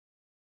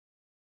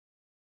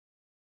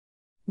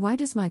Why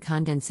does my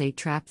condensate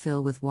trap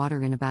fill with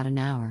water in about an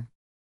hour?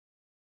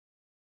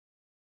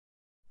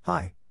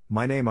 Hi,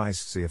 my name is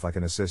see if I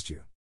can assist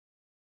you.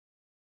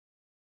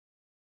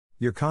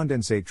 Your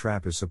condensate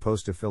trap is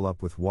supposed to fill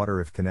up with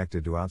water if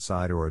connected to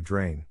outside or a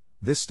drain.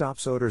 This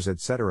stops odors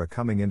etc.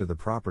 coming into the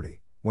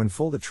property. When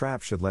full, the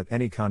trap should let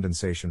any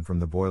condensation from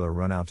the boiler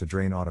run out to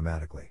drain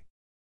automatically.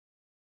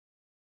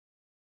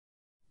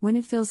 When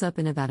it fills up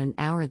in about an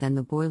hour, then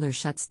the boiler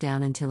shuts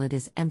down until it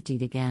is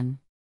emptied again.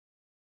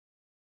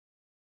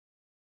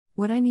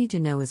 What I need to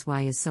know is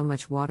why is so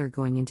much water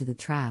going into the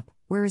trap,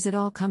 where is it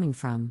all coming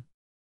from?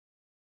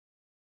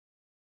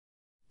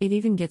 It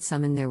even gets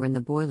some in there when the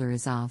boiler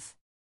is off.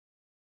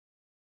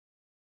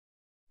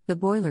 The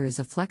boiler is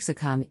a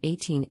Flexicom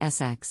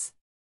 18SX.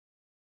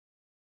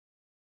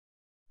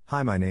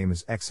 Hi, my name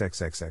is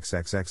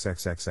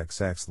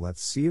XXXXX.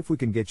 Let's see if we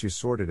can get you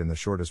sorted in the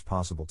shortest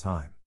possible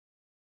time.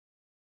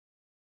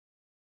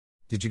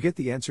 Did you get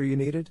the answer you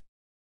needed?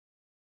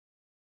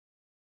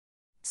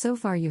 So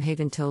far you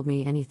haven't told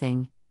me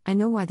anything. I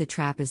know why the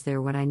trap is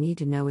there. What I need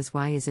to know is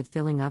why is it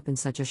filling up in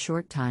such a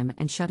short time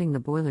and shutting the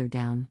boiler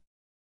down.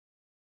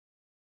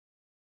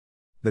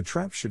 The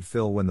trap should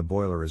fill when the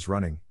boiler is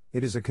running.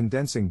 It is a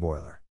condensing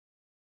boiler.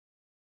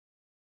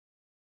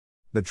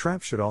 The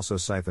trap should also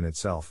siphon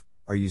itself.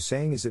 Are you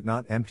saying is it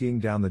not emptying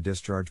down the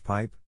discharge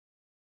pipe?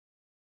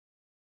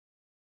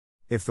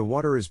 If the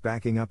water is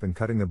backing up and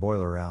cutting the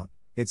boiler out,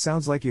 it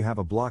sounds like you have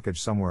a blockage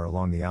somewhere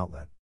along the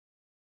outlet.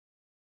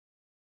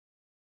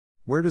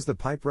 Where does the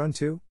pipe run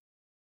to?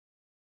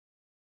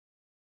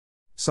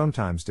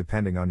 Sometimes,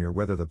 depending on your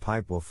weather, the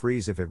pipe will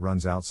freeze if it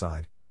runs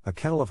outside. A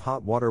kettle of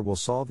hot water will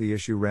solve the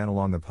issue. Ran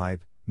along the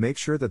pipe. Make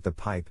sure that the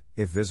pipe,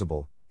 if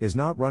visible, is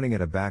not running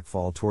at a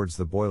backfall towards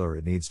the boiler.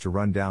 It needs to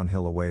run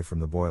downhill away from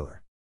the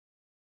boiler.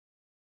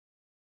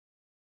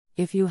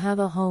 If you have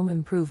a home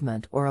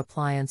improvement or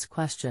appliance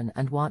question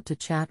and want to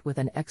chat with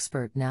an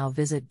expert now,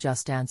 visit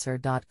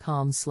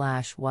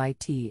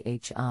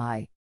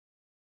JustAnswer.com/YTHI.